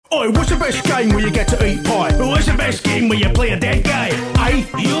Oi, what's the best game where you get to eat pie? What's the best game where you play a dead guy?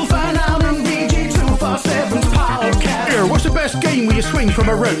 You'll find out in VG247's podcast. Here, what's the best game where you swing from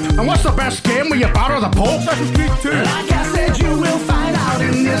a rope? And what's the best game where you batter the Pope? Assassin's Creed 2. Like I said, you will find out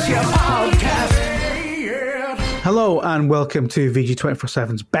in this here podcast. Hello and welcome to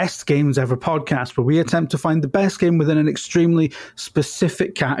VG247's Best Games Ever podcast, where we attempt to find the best game within an extremely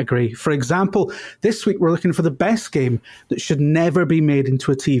specific category. For example, this week we're looking for the best game that should never be made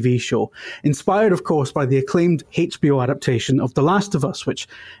into a TV show. Inspired, of course, by the acclaimed HBO adaptation of The Last of Us, which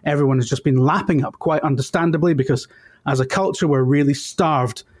everyone has just been lapping up, quite understandably, because as a culture we're really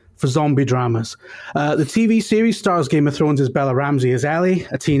starved for zombie dramas. The TV series stars Game of Thrones' Bella Ramsey as Ellie,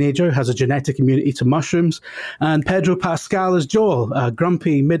 a teenager who has a genetic immunity to mushrooms, and Pedro Pascal as Joel, a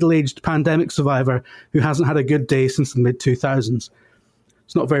grumpy, middle-aged pandemic survivor who hasn't had a good day since the mid-2000s.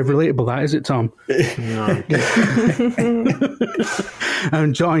 It's not very relatable, that, is it, Tom? No.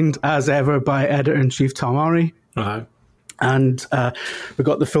 I'm joined, as ever, by Editor-in-Chief Tom Ari. Hello. And we've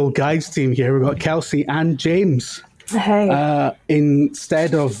got the full guides team here. We've got Kelsey and James. Hey.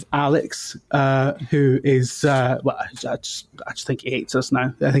 Instead of Alex, who is, I just think he hates us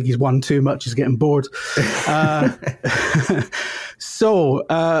now. I think he's won too much. He's getting bored. So,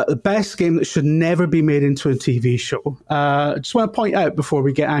 the best game that should never be made into a TV show. I just want to point out before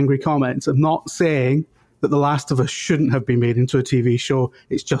we get angry comments, I'm not saying that The Last of Us shouldn't have been made into a TV show.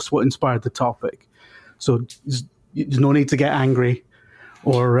 It's just what inspired the topic. So, there's no need to get angry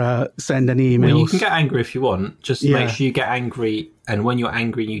or send any emails. Well, you can get angry if you want. Just make sure you get angry, and when you're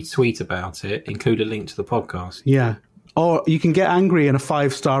angry and you tweet about it, include a link to the podcast. Yeah. Or you can get angry in a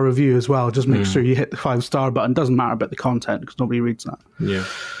 5-star review as well. Just make sure you hit the 5-star button. Doesn't matter about the content because nobody reads that. Yeah.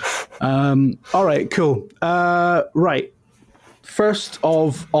 All right, cool. Right. First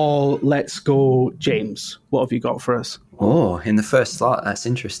of all, let's go, James. What have you got for us? Oh, in the first slot. That's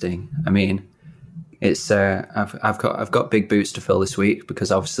interesting. I mean, it's I've got big boots to fill this week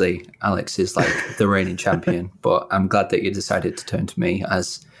because obviously Alex is like the reigning champion. But I'm glad that you decided to turn to me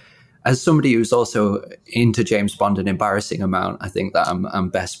as somebody who's also into James Bond an embarrassing amount. I think that I'm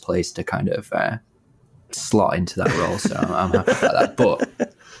best placed to kind of slot into that role. So I'm happy about that. But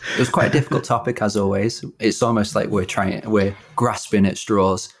it was quite a difficult topic as always. It's almost like we're grasping at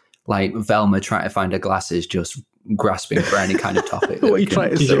straws, like Velma trying to find her glasses, just grasping for any kind of topic. What are you trying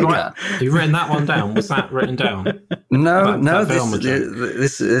to say? Have you written that one down? Was that written down? No.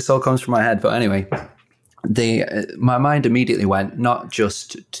 This all comes from my head. But anyway, my mind immediately went not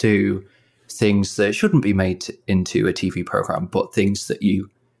just to things that shouldn't be made into a TV program, but things that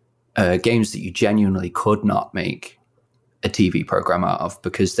games that you genuinely could not make a TV program out of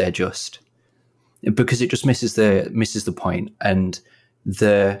because it just misses the point. And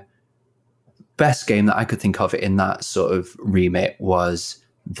the best game that I could think of in that sort of remit was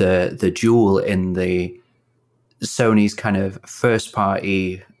the jewel in the Sony's kind of first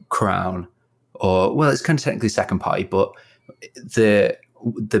party crown, or well, it's kind of technically second party, but the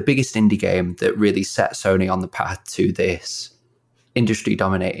biggest indie game that really set Sony on the path to this industry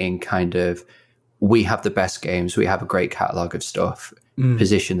dominating kind of, we have the best games, we have a great catalogue of stuff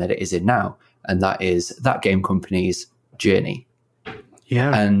position that it is in now. And that is that game company's Journey.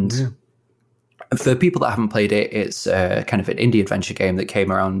 Yeah. And for people that haven't played it, it's kind of an indie adventure game that came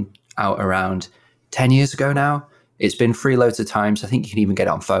out around 10 years ago now. It's been free loads of times. I think you can even get it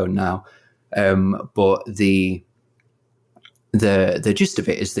on phone now. But the gist of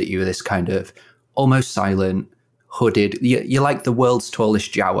it is that you're this kind of almost silent, hooded, you're like the world's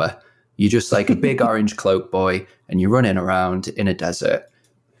tallest Jawa. You're just like a big orange cloak boy, and you're running around in a desert,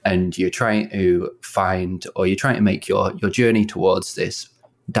 and you're trying to make your journey towards this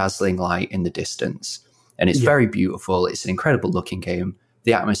dazzling light in the distance. And it's very beautiful. It's an incredible looking game.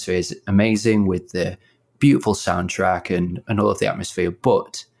 The atmosphere is amazing with the beautiful soundtrack and all of the atmosphere.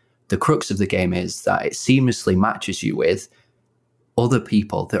 But the crux of the game is that it seamlessly matches you with other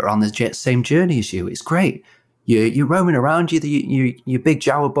people that are on the same journey as you. It's great. You're roaming around, you big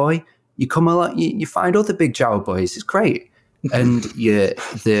Jawa boy. You come along, you find other big Jawa boys. It's great. And the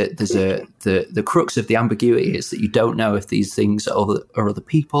crux of the ambiguity is that you don't know if these things are other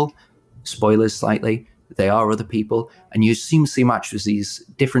people. Spoilers slightly, they are other people, and you seamlessly match with these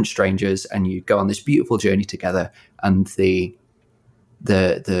different strangers, and you go on this beautiful journey together. And the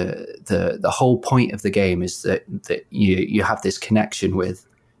whole point of the game is that you have this connection with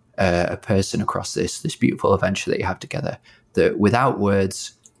a person across this beautiful adventure that you have together. That without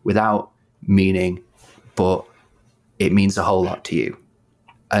words, without meaning, but it means a whole lot to you.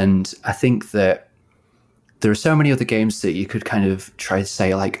 And I think that there are so many other games that you could kind of try to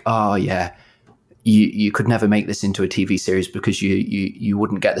say like, oh yeah, you could never make this into a TV series because you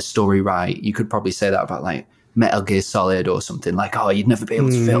wouldn't get the story right. You could probably say that about like Metal Gear Solid or something, like, oh, you'd never be able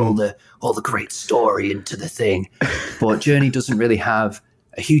to fit all the great story into the thing. But Journey doesn't really have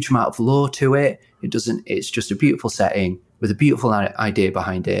a huge amount of lore to it. It's just a beautiful setting with a beautiful idea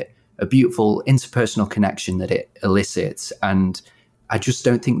behind it, a beautiful interpersonal connection that it elicits. And I just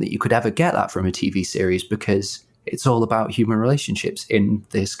don't think that you could ever get that from a TV series because it's all about human relationships in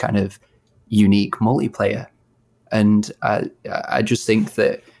this kind of unique multiplayer. And I just think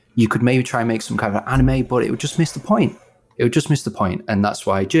that you could maybe try and make some kind of anime, but it would just miss the point. And that's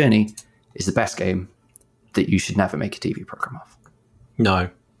why Journey is the best game that you should never make a TV program of. No.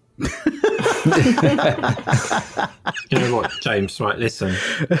 You know what, James? Right, listen.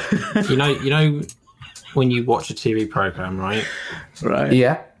 You know, when you watch a TV program, right? Right.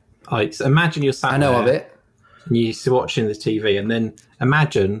 Yeah. Like, imagine you're sat. I know there, of it. And you're watching the TV, and then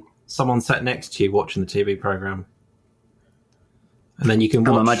imagine someone sat next to you watching the TV program. And then you can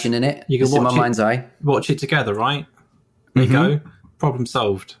watch... I'm imagining it. You can it's watch in my it, mind's eye. Watch it together, right? There you go. Problem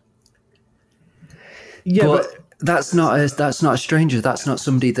solved. Yeah, but that's not a stranger. That's not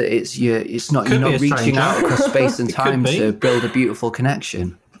somebody that you're not reaching out across space and time to build a beautiful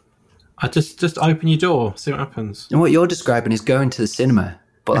connection. I just open your door, see what happens. And what you're describing is going to the cinema,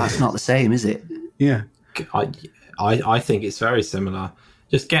 but that's not the same, is it? Yeah. I think it's very similar.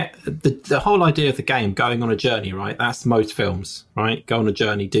 Just get the whole idea of the game, going on a journey, right? That's most films, right? Go on a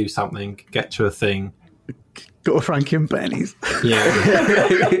journey, do something, get to a thing. Go to Frankie and Benny's. Yeah.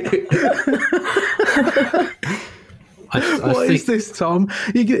 What is this, Tom?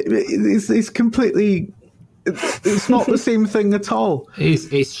 It's completely... It's not the same thing at all.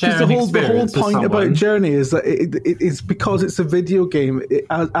 It's sharing the whole point about Journey is that it's because it's a video game.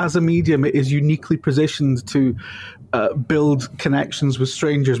 As a medium, it is uniquely positioned to build connections with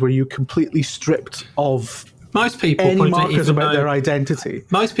strangers where you completely stripped of most people any markers about their identity.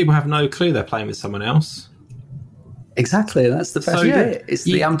 Most people have no clue they're playing with someone else. Exactly, that's the best bit. It's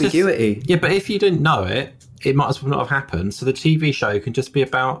the ambiguity. But if you didn't know it, it might as well not have happened. So the TV show can just be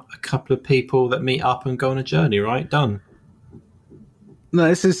about a couple of people that meet up and go on a journey, right? Done. No,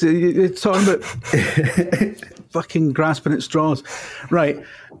 it's talking about fucking grasping at straws. Right.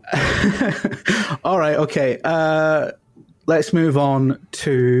 All right, okay. Let's move on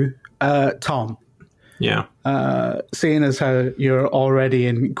to Tom. Yeah. Seeing as how you're already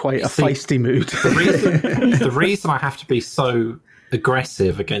in quite a feisty mood. The reason I have to be so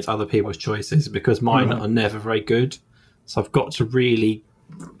aggressive against other people's choices because mine are never very good. So I've got to really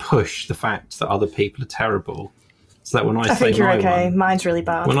push the fact that other people are terrible. So that when I say think you're my okay. one, mine's really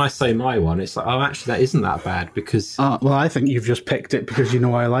bad. When I say my one, it's like, oh, actually, that isn't that bad because... well, I think you've just picked it because you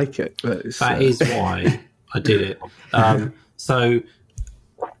know I like it. That is why I did it. So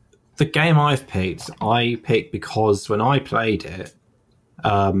the game I picked because when I played it,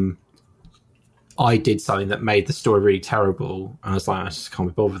 I did something that made the story really terrible. And I was like, I just can't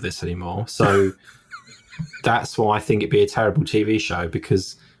be bothered with this anymore. So that's why I think it'd be a terrible TV show,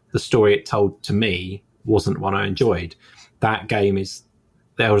 because the story it told to me wasn't one I enjoyed. That game is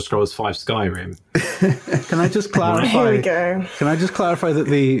The Elder Scrolls V Skyrim. Can I just clarify? Here we go. Can I just clarify that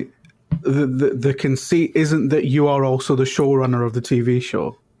the conceit isn't that you are also the showrunner of the TV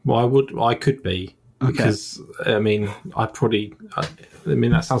show? Well, I could be. Because, I mean,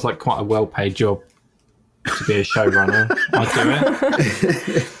 that sounds like quite a well-paid job to be a showrunner. I'd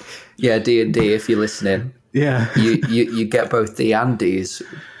do it. Yeah, D&D, if you're listening. Yeah. You get both the Andy's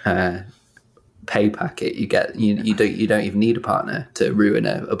pay packet. You don't even need a partner to ruin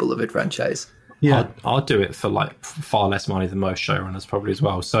a beloved franchise. Yeah. I'll do it for like far less money than most showrunners probably as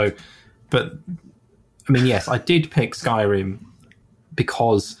well. So, but, I mean, yes, I did pick Skyrim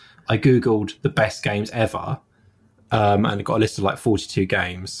because I Googled the best games ever, and it got a list of like 42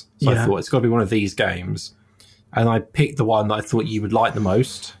 games. So I thought it's got to be one of these games. And I picked the one that I thought you would like the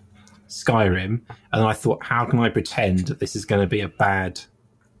most, Skyrim. And I thought, how can I pretend that this is going to be a bad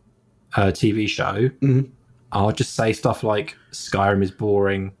TV show? Mm-hmm. I'll just say stuff like Skyrim is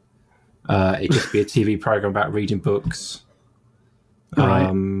boring. It'd just be a TV program about reading books. Right.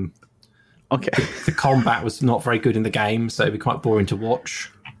 Okay. The combat was not very good in the game, so it'd be quite boring to watch.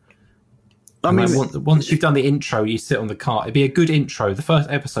 I mean, once you've done the intro, you sit on the cart. It'd be a good intro. The first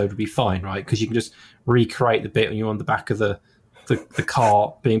episode would be fine, right? Because you can just recreate the bit when you're on the back of the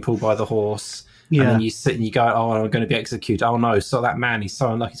cart being pulled by the horse. Yeah. And then you sit and you go, oh, I'm going to be executed. Oh, no. So that man, he's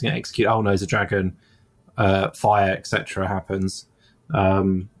so unlucky he's going to execute. Oh, no, there's a dragon. Fire, etc. happens.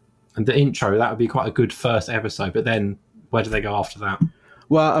 And the intro, that would be quite a good first episode. But then where do they go after that?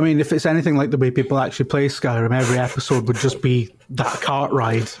 Well, I mean, if it's anything like the way people actually play Skyrim, every episode would just be that cart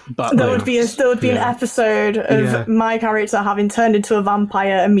ride. But there would be an episode of my character having turned into a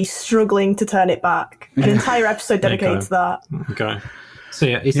vampire and me struggling to turn it back. An entire episode dedicated to that. Okay. So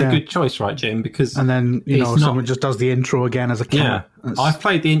it's a good choice, right, Jim? Because and then someone just does the intro again as a cat. Yeah, I've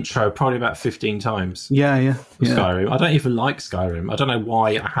played the intro probably about 15 times. Yeah. Skyrim. I don't even like Skyrim. I don't know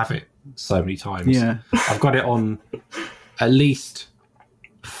why I have it so many times. Yeah, I've got it on at least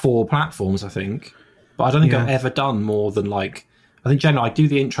 4 platforms, I think. But I don't think I've ever done more than I think generally I do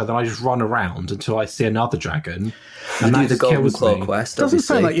the intro, then I just run around until I see another dragon. And do the Golden Claw quest. Doesn't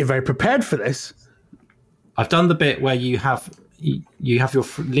sound like you're very prepared for this. I've done the bit where you have your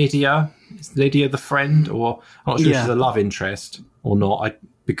Lydia. Is Lydia the friend, or I'm not sure if she's a love interest or not.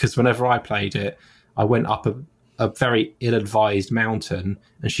 Because whenever I played it, I went up a very ill-advised mountain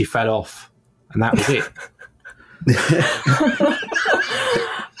and she fell off, and that was it.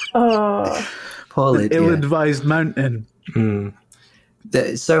 Poor Lydia. Ill-advised mountain. The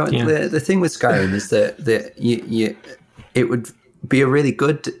thing with Skyrim is that it would be a really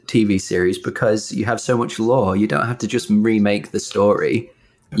good TV series because you have so much lore. You don't have to just remake the story.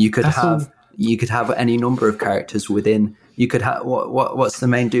 You could have any number of characters within. You could have what's the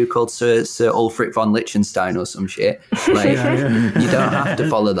main dude called Sir Ulfric von Liechtenstein or some shit. You don't have to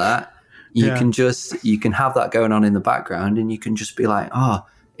follow that. You can have that going on in the background, and you can just be like,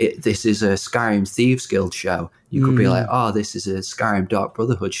 this is a Skyrim Thieves Guild show. You could be like, this is a Skyrim Dark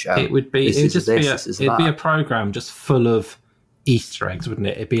Brotherhood show. It would be a program just full of Easter eggs, wouldn't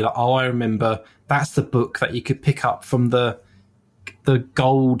it? It'd be like, I remember that's the book that you could pick up from the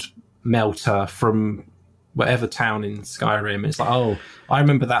gold melter from whatever town in Skyrim. It's like, I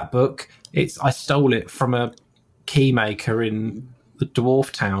remember that book. I stole it from a key maker in the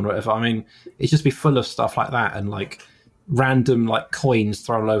dwarf town or whatever. I mean, it'd just be full of stuff like that, and random coins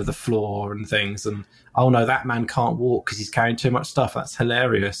thrown all over the floor and things, and that man can't walk because he's carrying too much stuff. That's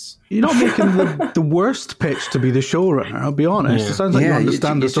hilarious. You're not making the worst pitch to be the showrunner, I'll be honest. It sounds like you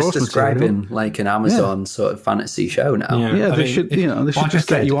understand the source material. You're just describing an Amazon sort of fantasy show now. They should just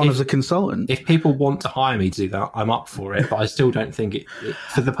get you on as a consultant. If people want to hire me to do that, I'm up for it, but I still don't think it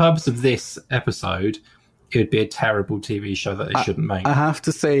for the purpose of this episode, it would be a terrible TV show that they shouldn't make. I have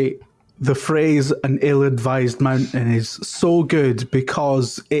to say, the phrase "an ill-advised mountain" is so good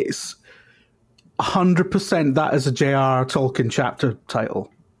because it's 100% that is a J.R.R. Tolkien chapter title.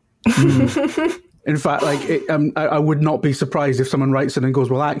 In fact, I would not be surprised if someone writes it and goes,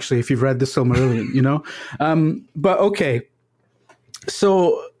 "Well, actually, if you've read the Silmarillion, But okay,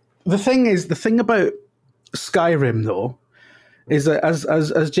 so the thing about Skyrim though is that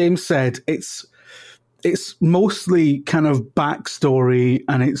as James said, it's mostly kind of backstory,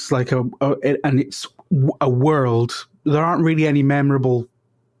 and it's it's a world. There aren't really any memorable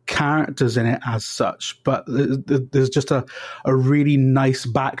characters in it as such, but there's just a really nice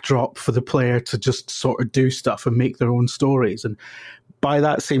backdrop for the player to just sort of do stuff and make their own stories. And by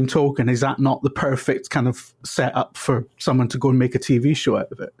that same token, is that not the perfect kind of setup for someone to go and make a TV show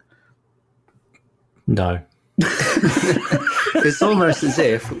out of it? No. It's almost as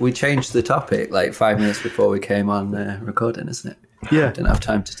if we changed the topic 5 minutes before we came on recording, isn't it? Yeah. I didn't have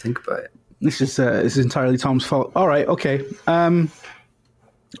time to think about it. This is entirely Tom's fault. All right, okay.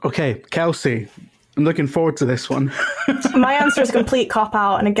 Okay, Kelsey, I'm looking forward to this one. My answer is a complete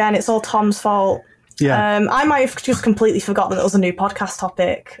cop-out, and again, it's all Tom's fault. Yeah. I might have just completely forgotten that it was a new podcast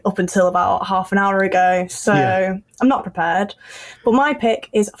topic up until about half an hour ago, so I'm not prepared. But my pick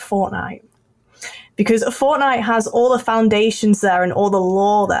is Fortnite. Because Fortnite has all the foundations there and all the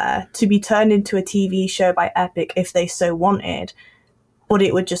lore there to be turned into a TV show by Epic if they so wanted, but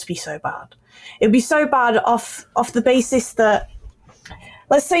it would just be so bad. It would be so bad off the basis that,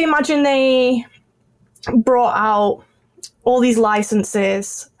 let's say, imagine they brought out all these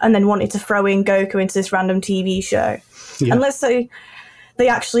licenses and then wanted to throw in Goku into this random TV show. Yeah. And let's say they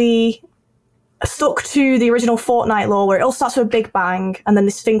actually stuck to the original Fortnite lore where it all starts with a big bang and then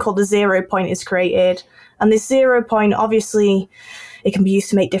this thing called the 0 point is created. And this 0 point, obviously, it can be used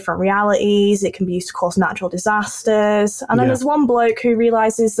to make different realities. It can be used to cause natural disasters. And then there's one bloke who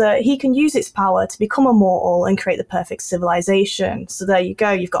realizes that he can use its power to become immortal and create the perfect civilization. So there you go.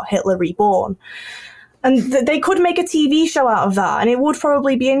 You've got Hitler reborn. And they could make a TV show out of that, and it would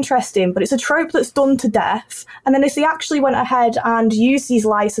probably be interesting, but it's a trope that's done to death. And then if they actually went ahead and used these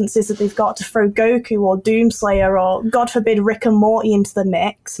licenses that they've got to throw Goku or Doomslayer or, God forbid, Rick and Morty into the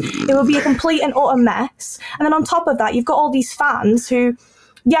mix, it would be a complete and utter mess. And then on top of that, you've got all these fans who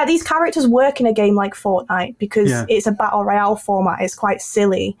yeah, these characters work in a game like Fortnite because it's a battle royale format. It's quite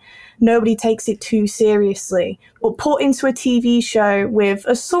silly. Nobody takes it too seriously. But put into a TV show with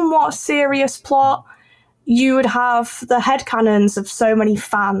a somewhat serious plot, you would have the headcanons of so many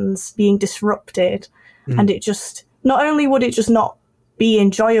fans being disrupted. And it just, not only would it just not be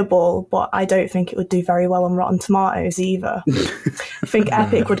enjoyable, but I don't think it would do very well on Rotten Tomatoes either. I think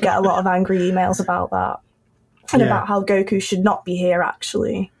Epic would get a lot of angry emails about that. And about how Goku should not be here,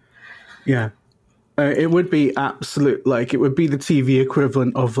 actually. Yeah. It would be absolute, like, it would be the TV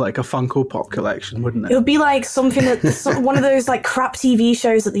equivalent of, like, a Funko Pop collection, wouldn't it? It would be like something that, one of those, like, crap TV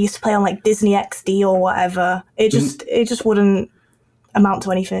shows that they used to play on, like, Disney XD or whatever. It just wouldn't amount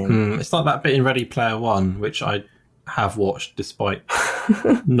to anything. It's like that bit in Ready Player One, which I have watched despite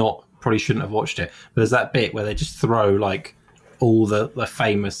probably shouldn't have watched it. But there's that bit where they just throw, like, all the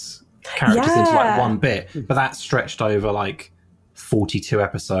famous characters into like one bit, but that's stretched over like 42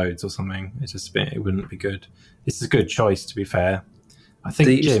 episodes or something. It wouldn't be good. It's a good choice, to be fair. I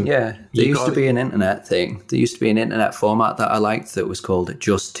think Jim, there used to be an internet thing. There used to be an internet format that I liked that was called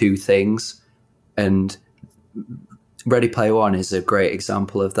Just Two Things, and Ready Player One is a great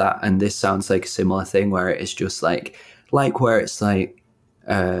example of that. And this sounds like a similar thing where it is just like where it's like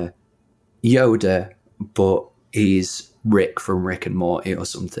Yoda, but he's Rick from Rick and Morty or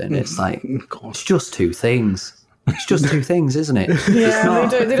something. It's like, it's just two things. It's just two things, isn't it? Yeah,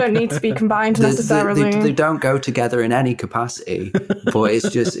 they don't need to be combined necessarily. They don't go together in any capacity, but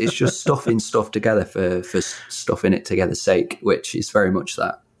it's just stuffing stuff together for stuffing it together's sake, which is very much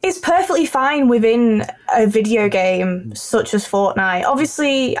that. It's perfectly fine within a video game such as Fortnite.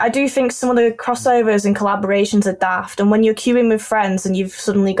 Obviously, I do think some of the crossovers and collaborations are daft, and when you're queuing with friends and you've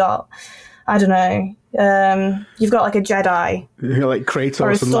suddenly got, I don't know, you've got like a Jedi, you're like Kratos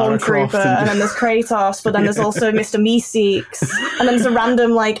or a Stormtrooper, and then there's Kratos, but then there's also Mr. Meeseeks, and then there's a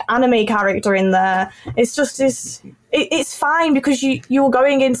random like anime character in there. It's just it's fine because you're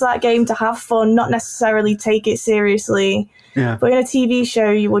going into that game to have fun, not necessarily take it seriously. Yeah. But in a TV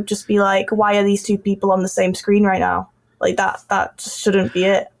show, you would just be like, why are these two people on the same screen right now? Like that just shouldn't be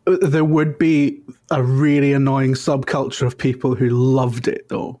it. There would be a really annoying subculture of people who loved it,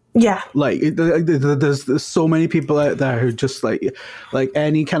 though. Yeah. Like, there's so many people out there who just like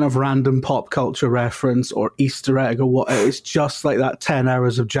any kind of random pop culture reference or Easter egg or what, it's just like that 10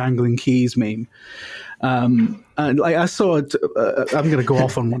 hours of jangling keys meme. And like I saw it, I'm going to go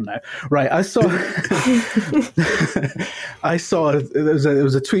off on one now. Right. I saw there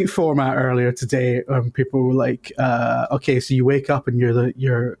was a tweet format earlier today. People were like, okay, so you wake up and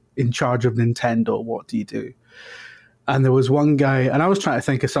you're in charge of Nintendo. What do you do? And there was one guy, and I was trying to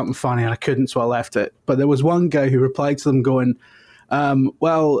think of something funny and I couldn't, so I left it. But there was one guy who replied to them going, I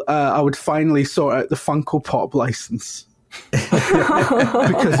would finally sort out the Funko Pop license.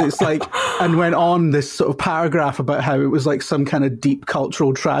 Because it's like, and went on this sort of paragraph about how it was like some kind of deep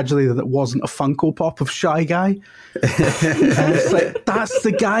cultural tragedy that it wasn't a Funko Pop of Shy Guy. And it's like, that's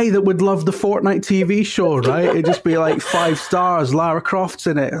the guy that would love the Fortnite TV show, right? It'd just be like 5 stars, Lara Croft's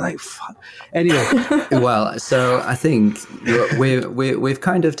in it. Like, fuck. Anyway. Well, so I think we've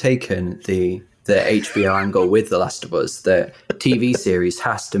kind of taken the HBO angle with The Last of Us. The TV series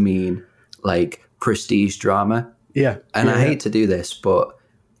has to mean like prestige drama. Yeah, and I hate to do this, but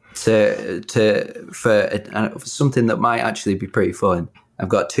for something that might actually be pretty fun, I've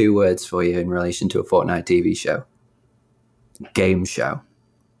got 2 words for you in relation to a Fortnite TV show: game show.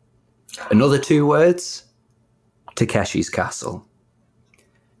 Another 2 words: Takeshi's Castle.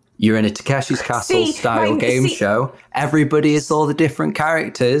 You're in a Takeshi's Castle style game show. Everybody is all the different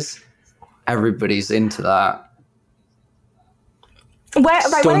characters. Everybody's into that. When I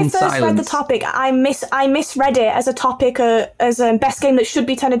first read the topic, I misread it as a topic as a best game that should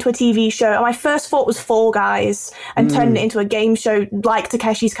be turned into a TV show. And my first thought was Fall Guys and turning it into a game show like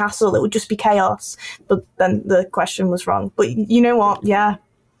Takeshi's Castle that would just be chaos. But then the question was wrong. But you know what? Yeah,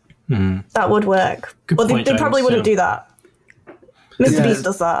 that would work. But they probably wouldn't do that. Mr. Beast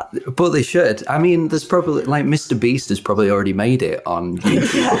does that. But they should. I mean, there's probably, like, Mr. Beast has probably already made it on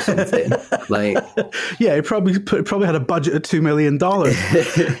YouTube or something. Like, yeah, he probably had a budget of $2 million.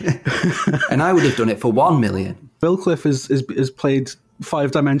 And I would have done it for $1 million. Bill Cliff has played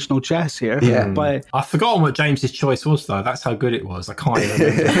 5-dimensional chess here. Yeah. I've forgotten what James's choice was, though. That's how good it was. I can't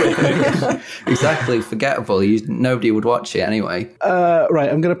remember. Exactly. Forgettable. Nobody would watch it anyway.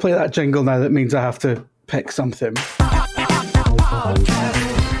 Right, I'm going to play that jingle now. That means I have to pick something.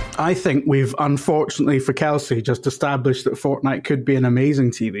 I think we've, unfortunately for Kelsey, just established that Fortnite could be an amazing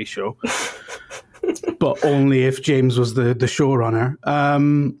TV show, but only if James was the showrunner.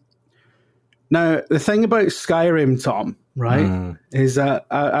 Now, the thing about Skyrim, Tom, right, is that,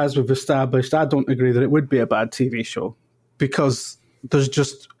 as we've established, I don't agree that it would be a bad TV show because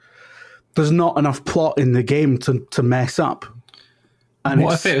there's not enough plot in the game to mess up. And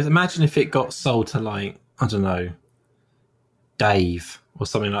what if it was, imagine if it got sold to, like, I don't know, Dave or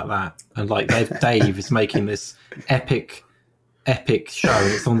something like that, and like Dave is making this epic show,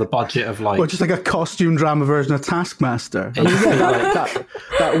 and it's on the budget of like, well, just like a costume drama version of Taskmaster. I mean, yeah,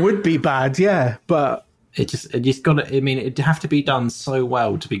 that would be bad, yeah, but it just got to. I mean, it'd have to be done so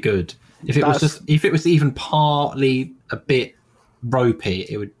well to be good. If it was even partly a bit ropey,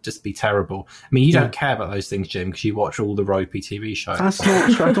 it would just be terrible. I mean, you don't care about those things, Jim, because you watch all the ropey TV shows. That's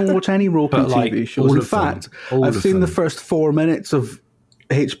not true. I don't watch any ropey TV shows. In fact, I've seen the first 4 minutes of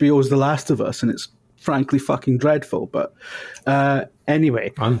HBO's The Last of Us, and it's frankly fucking dreadful. But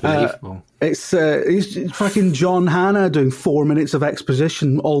anyway, unbelievable. It's fucking John Hannah doing 4 minutes of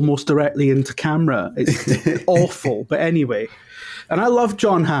exposition almost directly into camera. It's awful. But anyway, and I love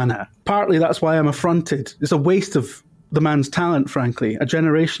John Hannah. Partly that's why I'm affronted. It's a waste of the man's talent, frankly, a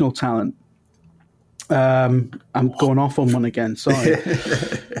generational talent. I'm going off on one again. Sorry.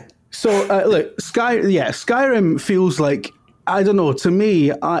 So look, Skyrim feels like, I don't know, to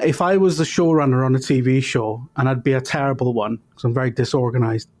me, if I was the showrunner on a TV show, and I'd be a terrible one because I'm very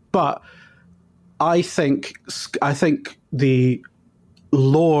disorganized, but I think the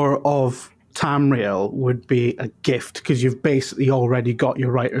lore of Tamriel would be a gift because you've basically already got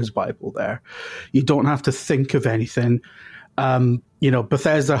your writer's Bible there. You don't have to think of anything.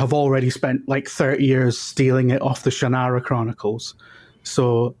 Bethesda have already spent like 30 years stealing it off the Shannara Chronicles.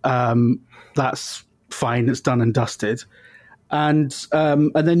 So that's fine. It's done and dusted. And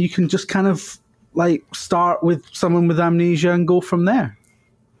then you can just kind of like start with someone with amnesia and go from there.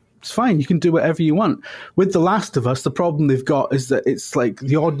 It's fine. You can do whatever you want. With The Last of Us, the problem they've got is that it's like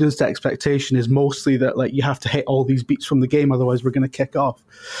the audience expectation is mostly that like you have to hit all these beats from the game, otherwise we're going to kick off.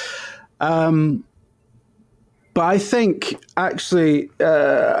 But I think actually,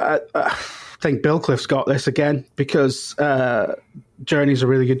 I think Bill Cliff's got this again because Journey's a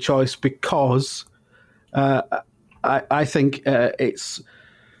really good choice because I think it's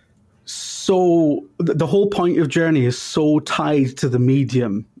so the whole point of Journey is so tied to the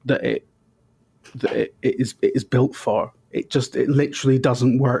medium that it is built for. It literally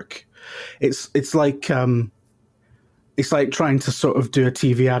doesn't work. It's like trying to sort of do a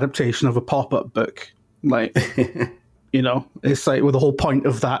TV adaptation of a pop-up book. Like, it's like, well, the whole point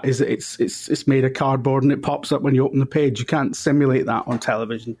of that is that it's made of cardboard and it pops up when you open the page. You can't simulate that on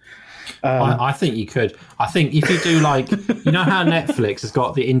television. I think you could. I think if you do like, you know how Netflix has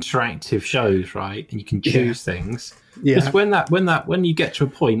got the interactive shows, right? And you can choose things. Yeah. Because when you get to a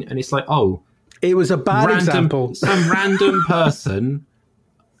point and it's like, oh, it was a bad example. Some random person,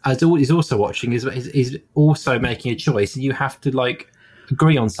 as is also watching, is also making a choice, and you have to like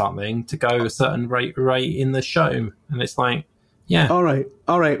agree on something to go a certain rate in the show, and it's like, yeah. All right.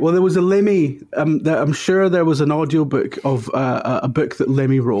 Well, there was a Lemmy. I'm sure there was an audiobook of a book that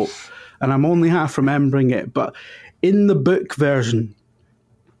Lemmy wrote, and I'm only half remembering it. But in the book version,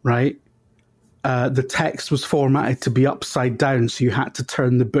 right, the text was formatted to be upside down, so you had to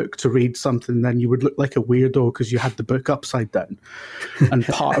turn the book to read something. Then you would look like a weirdo because you had the book upside down. And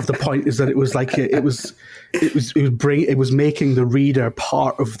part of the point is that it was like it was making the reader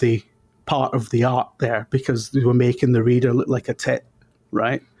part of the art there because they were making the reader look like a tit,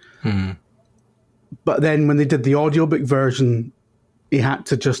 right? Mm-hmm. But then when they did the audiobook version, he had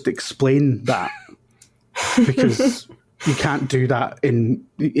to just explain that because you can't do that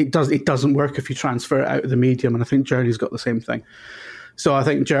it doesn't work if you transfer it out of the medium, and I think Journey's got the same thing. So I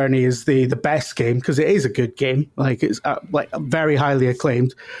think Journey is the best game because it is a good game, like it's very highly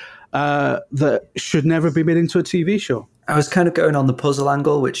acclaimed, that should never be made into a TV show. I was kind of going on the puzzle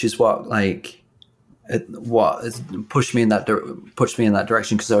angle, which is what pushed me in that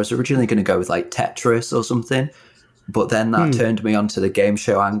direction, because I was originally going to go with like Tetris or something, but then that turned me onto the game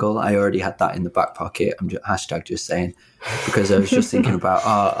show angle. I already had that in the back pocket. I'm just saying, because I was just thinking about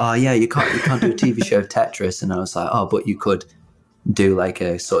you can't do a TV show of Tetris, and I was like, but you could do like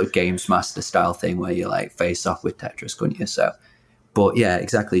a sort of Games Master style thing where you like face off with Tetris, couldn't you? So, but yeah,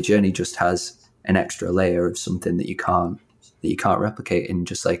 exactly. Journey just has an extra layer of something that you can't replicate in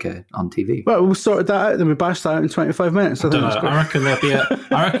just like on TV. Well, we sorted that out, then we bashed that out in 25 minutes. I reckon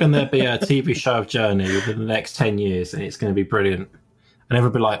there'll be a TV show of Journey within the next 10 years, and it's going to be brilliant. And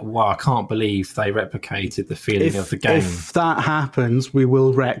everybody will be like, wow, I can't believe they replicated the feeling of the game. If that happens, we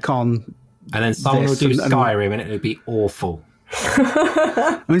will retcon. And then someone will do Skyrim, and it'll be awful.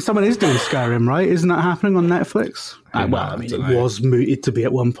 I mean, someone is doing Skyrim, right? Isn't that happening on Netflix? It was mooted to be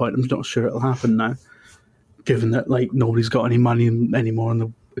at one point. I'm not sure it'll happen now. given that like nobody's got any money anymore and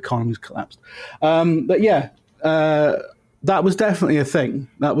the economy's collapsed. But yeah, that was definitely a thing.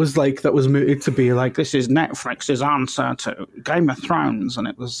 That was mooted to be like, this is Netflix's answer to Game of Thrones, and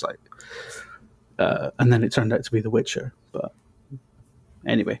it was like, and then it turned out to be The Witcher. But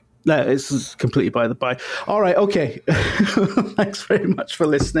anyway, it's completely by the by. All right, okay. Thanks very much for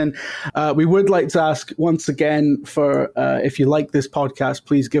listening. We would like to ask once again for if you like this podcast,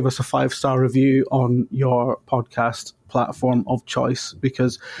 please give us a 5-star review on your podcast platform of choice,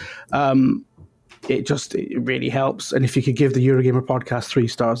 because it really helps. And if you could give the Eurogamer podcast 3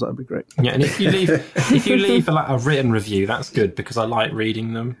 stars, that would be great. Yeah, and if you leave a written review, that's good, because I like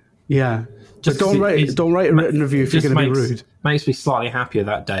reading them. Yeah. Just don't write a written review if you're going to be rude. Makes me slightly happier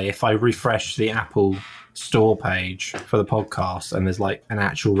that day if I refresh the Apple Store page for the podcast and there's like an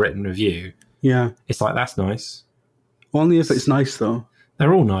actual written review. Yeah, it's like, that's nice. Only if it's nice though.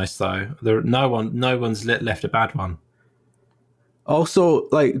 They're all nice though. No one's left a bad one. Also,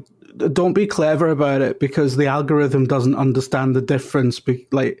 like, don't be clever about it, because the algorithm doesn't understand the difference.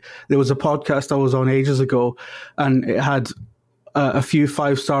 Like, there was a podcast I was on ages ago, and it had a few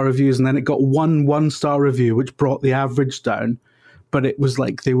 5-star reviews, and then it got one 1-star review, which brought the average down. But it was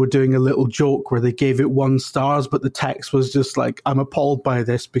like they were doing a little joke where they gave it 1 star, but the text was just like, I'm appalled by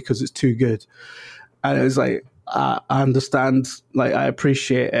this because it's too good. And it was like, I understand, like, I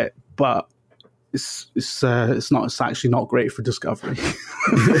appreciate it, but it's actually not great for discovery.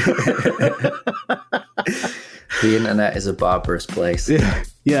 The internet is a barbarous place.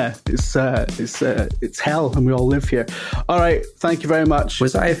 Yeah, it's hell, and we all live here. All right, thank you very much.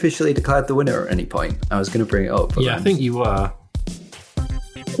 Was I officially declared the winner at any point? I was going to bring it up. Yeah, I think you were.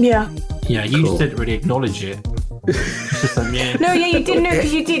 Yeah. Yeah, you just didn't really acknowledge it. No, yeah, you did know,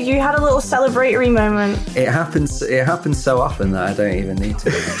 because you did. You had a little celebratory moment. It happens so often that I don't even need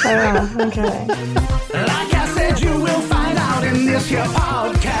to. Oh, okay. Like I said, you will find out in this here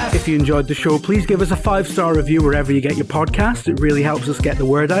podcast. If you enjoyed the show, please give us a 5-star review wherever you get your podcast. It really helps us get the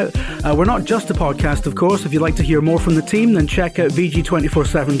word out. We're not just a podcast, of course. If you'd like to hear more from the team, then check out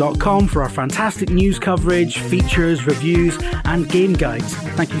VG247.com for our fantastic news coverage, features, reviews, and game guides.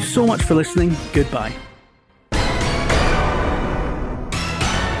 Thank you so much for listening. Goodbye.